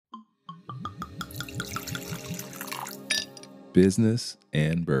Business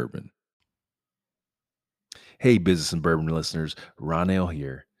and Bourbon. Hey, Business and Bourbon listeners, Ronell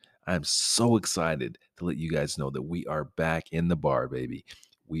here. I'm so excited to let you guys know that we are back in the bar, baby.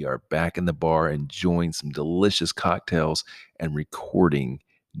 We are back in the bar enjoying some delicious cocktails and recording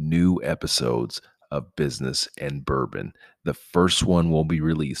new episodes of Business and Bourbon. The first one will be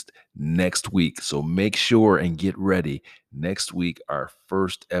released next week, so make sure and get ready. Next week, our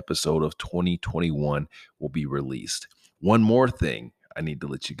first episode of 2021 will be released. One more thing I need to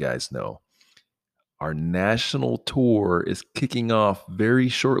let you guys know. Our national tour is kicking off very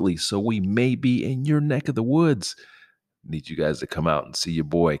shortly, so we may be in your neck of the woods. Need you guys to come out and see your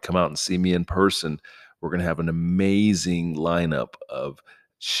boy. Come out and see me in person. We're going to have an amazing lineup of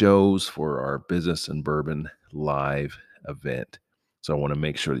shows for our Business and Bourbon live event. So I want to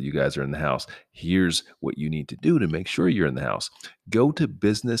make sure that you guys are in the house. Here's what you need to do to make sure you're in the house. Go to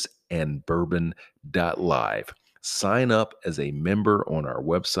businessandbourbon.live. Sign up as a member on our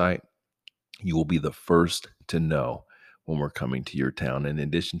website. You will be the first to know when we're coming to your town. In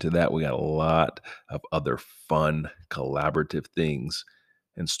addition to that, we got a lot of other fun, collaborative things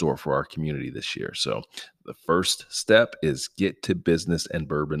in store for our community this year. So the first step is get to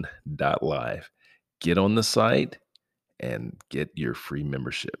businessandbourbon.live. Get on the site and get your free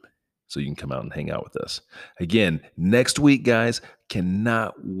membership so you can come out and hang out with us. Again, next week, guys,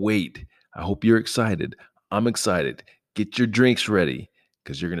 cannot wait. I hope you're excited. I'm excited. Get your drinks ready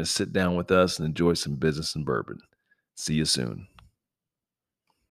because you're going to sit down with us and enjoy some Business and Bourbon. See you soon.